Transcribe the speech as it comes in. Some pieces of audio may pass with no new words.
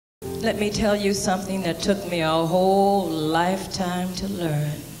Let me tell you something that took me a whole lifetime to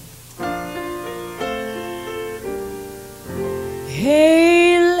learn.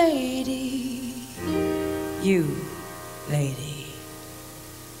 Hey, lady, you, lady,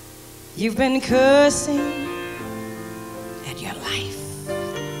 you've been cursing at your life.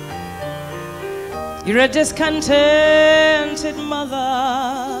 You're a discontented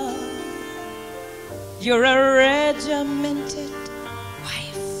mother. You're a regimented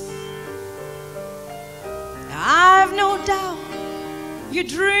wife. I've no doubt you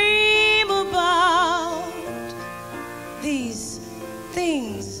dream about these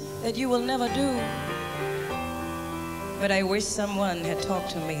things that you will never do. But I wish someone had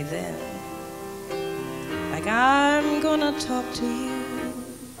talked to me then, like I'm gonna talk to you.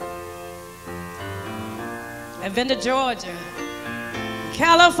 I've been to Georgia,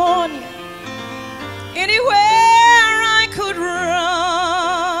 California, anywhere I could run.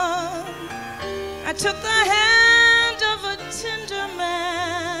 I took the hand of a tender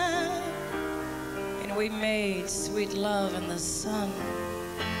man, and we made sweet love in the sun.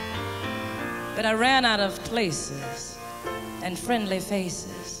 But I ran out of places and friendly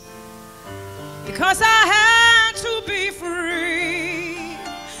faces, because I had to be free.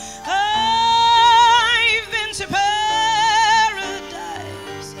 I've been to paradise,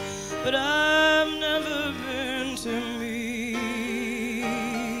 but I've never been to me.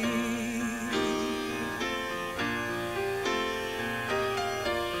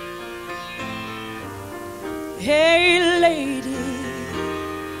 Hey, lady,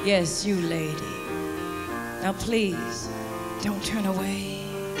 yes, you lady, now please don't turn away,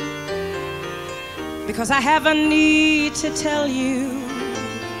 because I have a need to tell you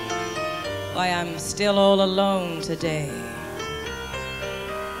why I'm still all alone today.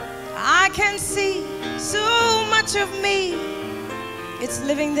 I can see so much of me. It's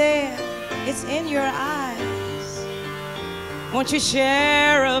living there, it's in your eyes. Won't you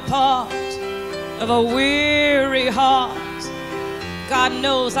share a part of a weary heart? God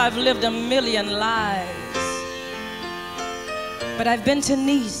knows I've lived a million lives, but I've been to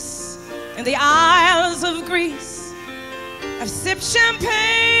Nice and the Isles of Greece. I've sipped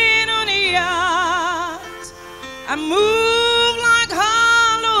champagne on a yacht. I moved like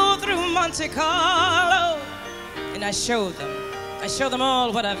Carlo through Monte Carlo, and I show them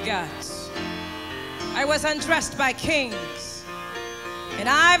all what I've got. I was undressed by kings, and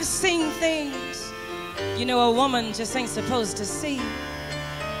I've seen things, you know, a woman just ain't supposed to see.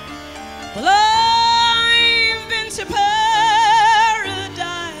 Well, I've been to paradise,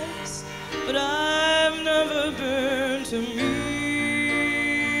 but I've never been to me.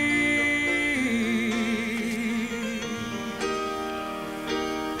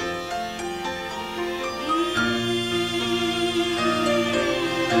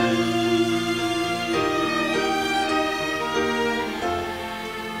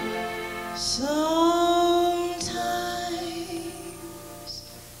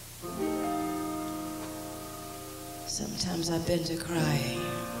 Sometimes I've been to crying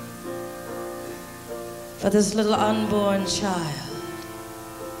for this little unborn child.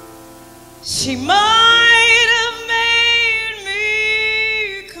 She might have made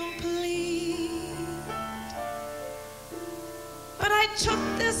me complete, but I took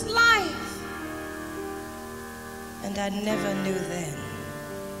this life, and I never knew then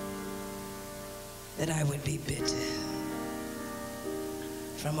that I would be bitter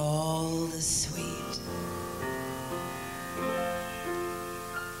from all the sweet.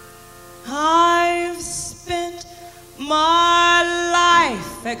 I've spent my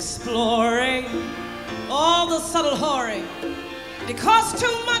life exploring all the subtle whoring. It costs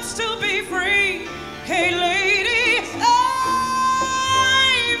too much to be free. Hey, lady,